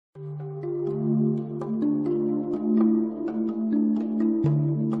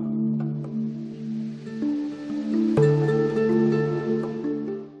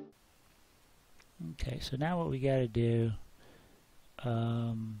so now what we got to do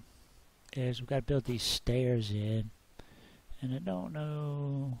is we got to build these stairs in, and I don't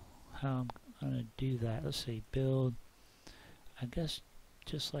know how I'm going to do that. Let's see, build, I guess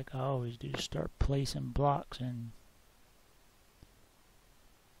just like I always do, start placing blocks and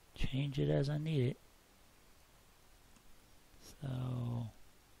change it as I need it. So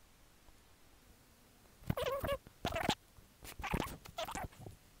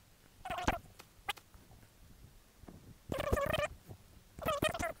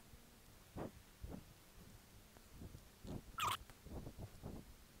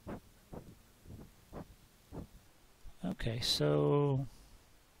okay, so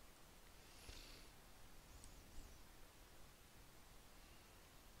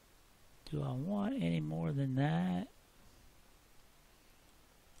do I want any more than that?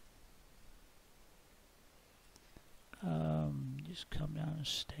 Just come down the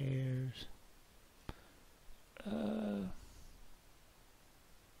stairs. I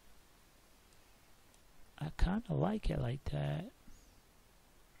kind of like it like that.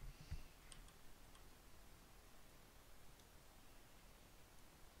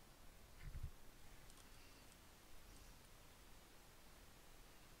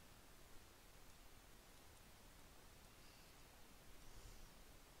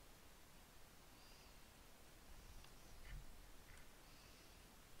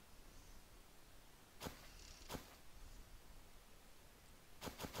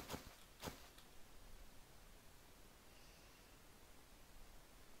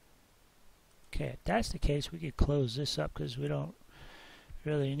 Okay, if that's the case, we could close this up because we don't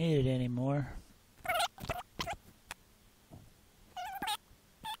really need it anymore.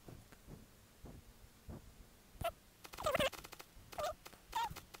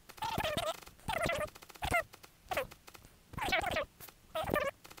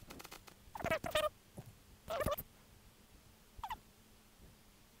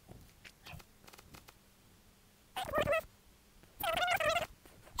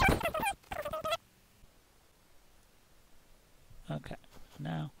 Okay,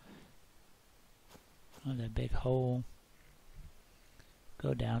 now on that big hole,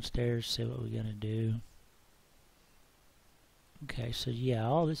 go downstairs, see what we're gonna do. Okay, so yeah,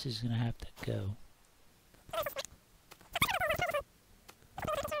 all this is gonna have to go.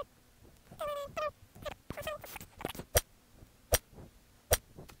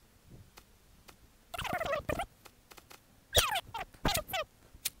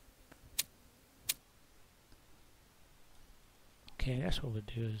 Okay, that's what we'll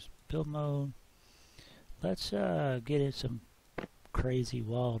do is build mode. Let's get in some crazy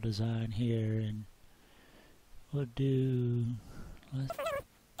wall design here, and we'll do.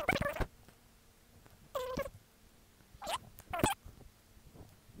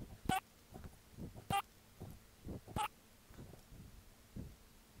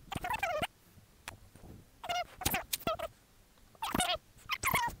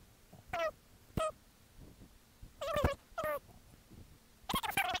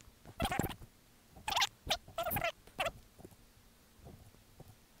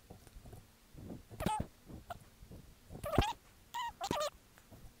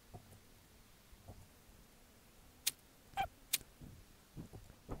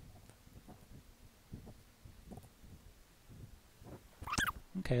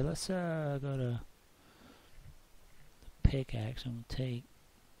 Okay, let's go to the pickaxe and we'll take.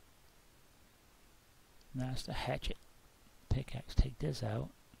 That's the hatchet. Pickaxe, take this out.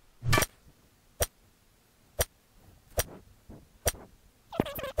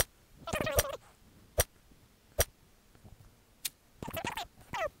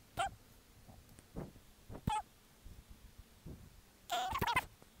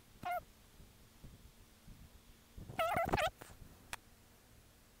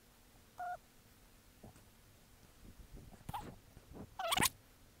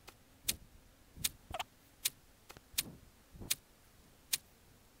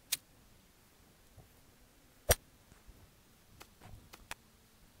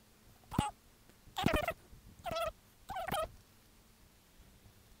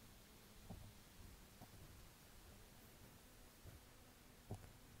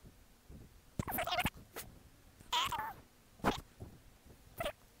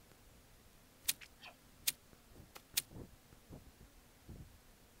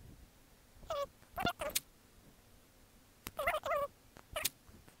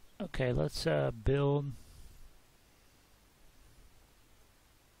 Okay, let's build.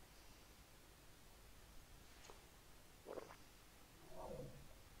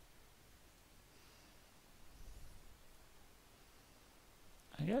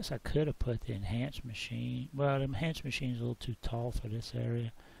 I guess guess I could have put the enhanced machine. Well, the enhanced machine is a little too tall for this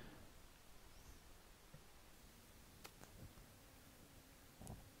area.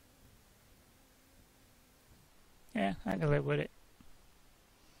 Yeah, I can live with it.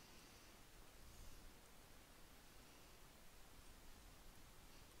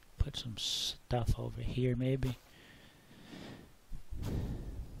 Put some stuff over here maybe.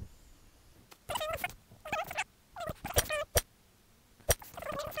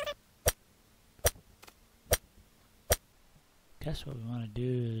 Guess what we want to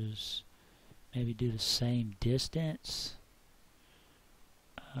do is maybe do the same distance.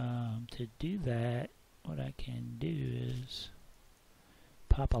 To do that, what I can do is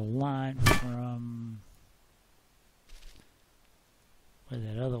pop a line from where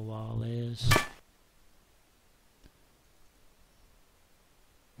that other wall is.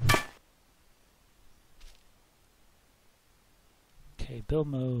 Okay, build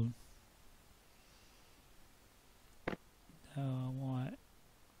mode. I want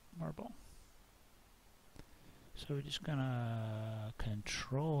marble. So we're just gonna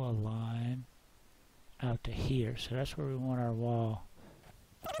control a line out to here. So that's where we want our wall.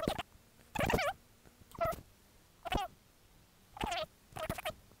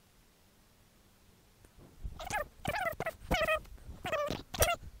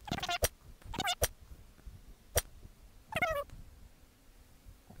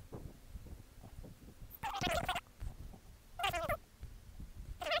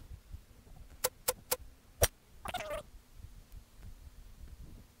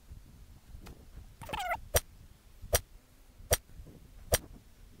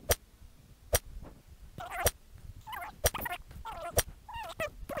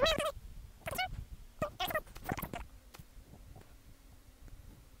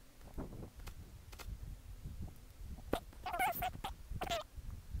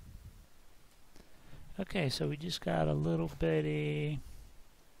 Okay, so we just got a little bitty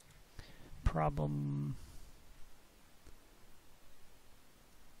problem.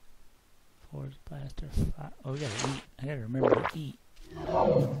 Force blaster. Oh, we gotta eat. I gotta remember to eat.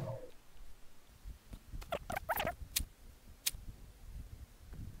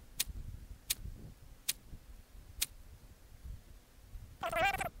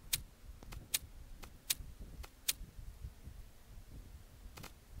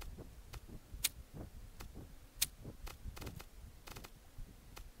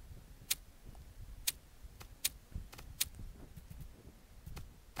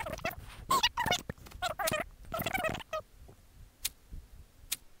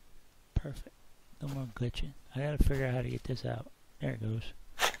 Perfect. No more glitching. I gotta figure out how to get this out. There it goes.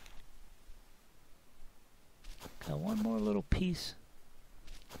 Got one more little piece.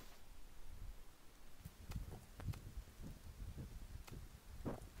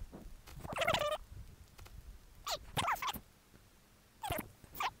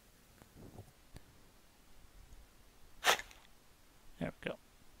 There we go.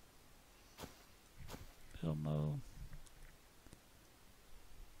 Build mode.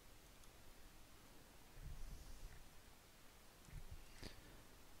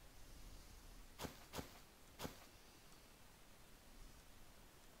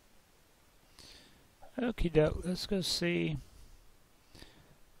 Okie doke, let's go see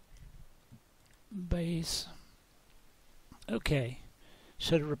base. Okay,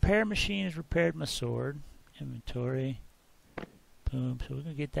 so the repair machine has repaired my sword. Inventory. Boom, so we're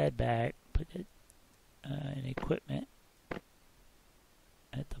going to get that back. Put it in equipment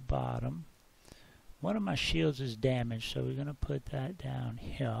at the bottom. One of my shields is damaged, so we're going to put that down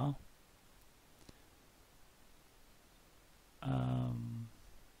here.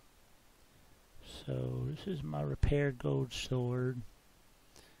 So this is my repaired gold sword,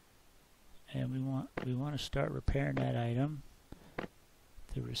 and we want to start repairing that item.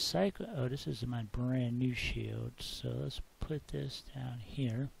 The recycle. Oh, this is my brand new shield. So let's put this down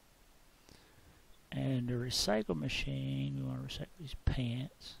here. And the recycle machine. We want to recycle these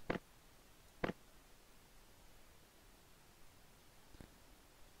pants.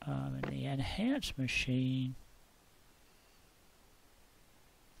 And the enhanced machine.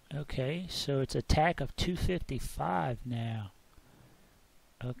 Okay, so it's attack of 255 now.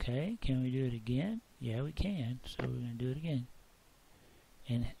 Okay, can we do it again? Yeah, we can. So we're going to do it again.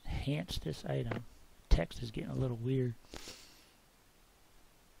 Enhance this item. Text is getting a little weird.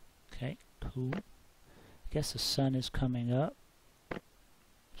 Okay, cool. I guess the sun is coming up.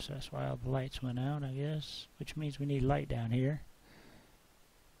 So that's why all the lights went out, I guess. Which means we need light down here.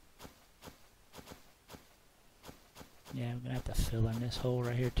 Yeah, we're going to have to fill in this hole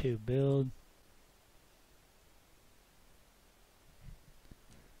right here too. Build.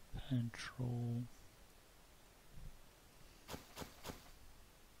 control.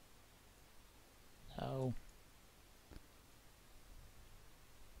 Oh.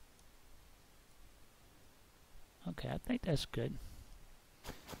 Okay, I think that's good.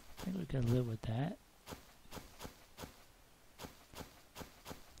 I think we can live with that.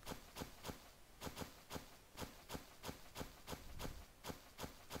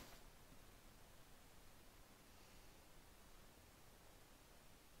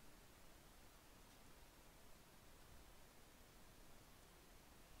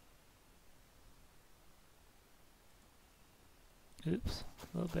 Oops,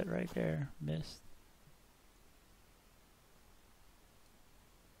 a little bit right there, missed.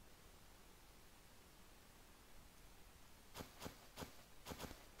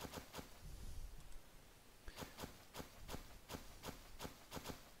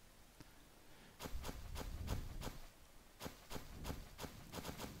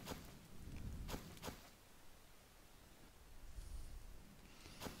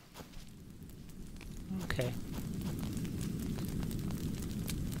 Okay.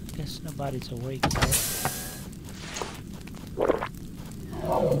 Guess nobody's awake yet.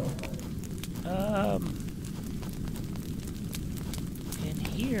 In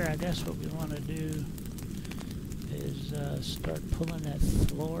here, I guess what we want to do is start pulling that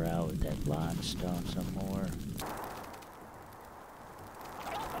floor out with that limestone some more.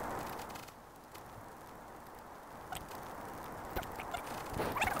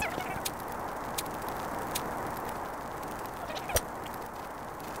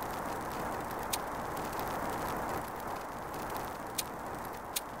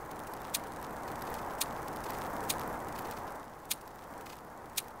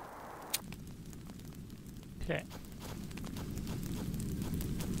 Okay.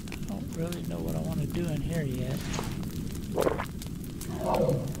 I don't really know what I want to do in here yet.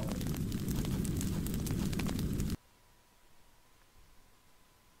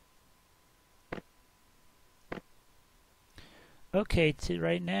 Okay,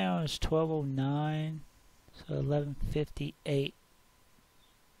 right now it's 12:09, so 11:58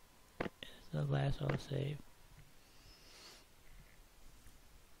 is the last I'll save.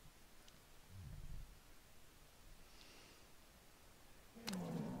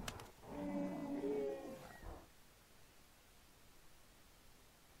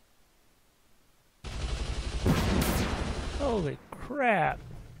 Holy crap!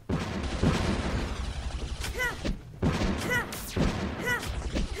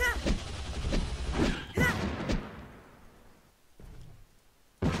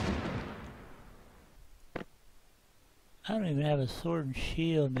 I don't even have a sword and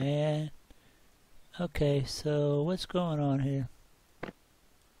shield, man. Okay, so what's going on here?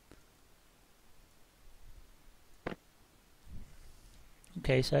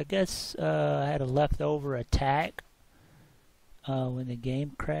 Okay, so I guess I had a leftover attack when the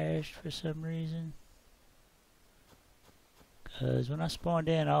game crashed for some reason. Because when I spawned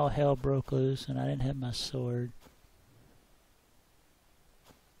in, all hell broke loose and I didn't have my sword.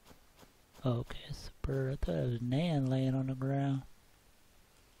 Oh, okay, it's a bird. I thought it was Nan laying on the ground.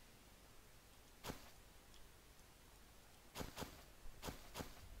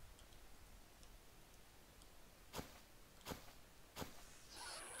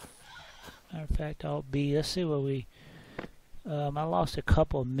 Matter of fact, let's see what we, I lost a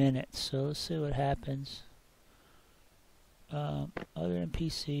couple of minutes, so let's see what happens. Other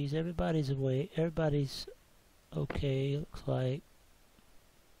NPCs, everybody's awake, everybody's okay, looks like.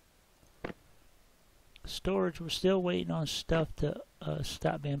 Storage, we're still waiting on stuff to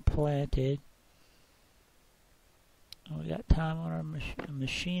stop being planted. We got time on our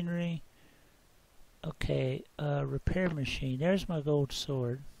machinery. Okay, repair machine, there's my gold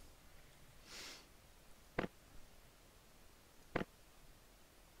sword.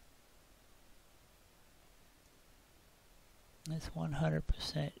 That's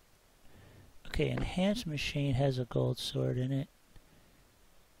 100%. Okay, enhanced machine has a gold sword in it.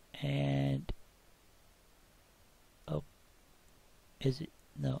 And oh, is it?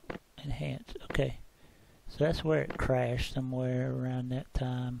 No, enhanced. Okay, so that's where it crashed, somewhere around that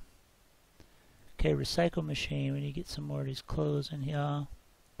time. Okay, recycle machine. We need to get some more of these clothes in here.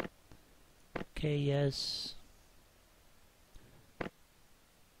 Okay, yes.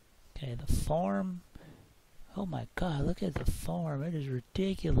 Okay, the farm. Oh my god, look at the farm. It is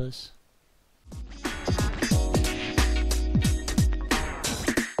ridiculous.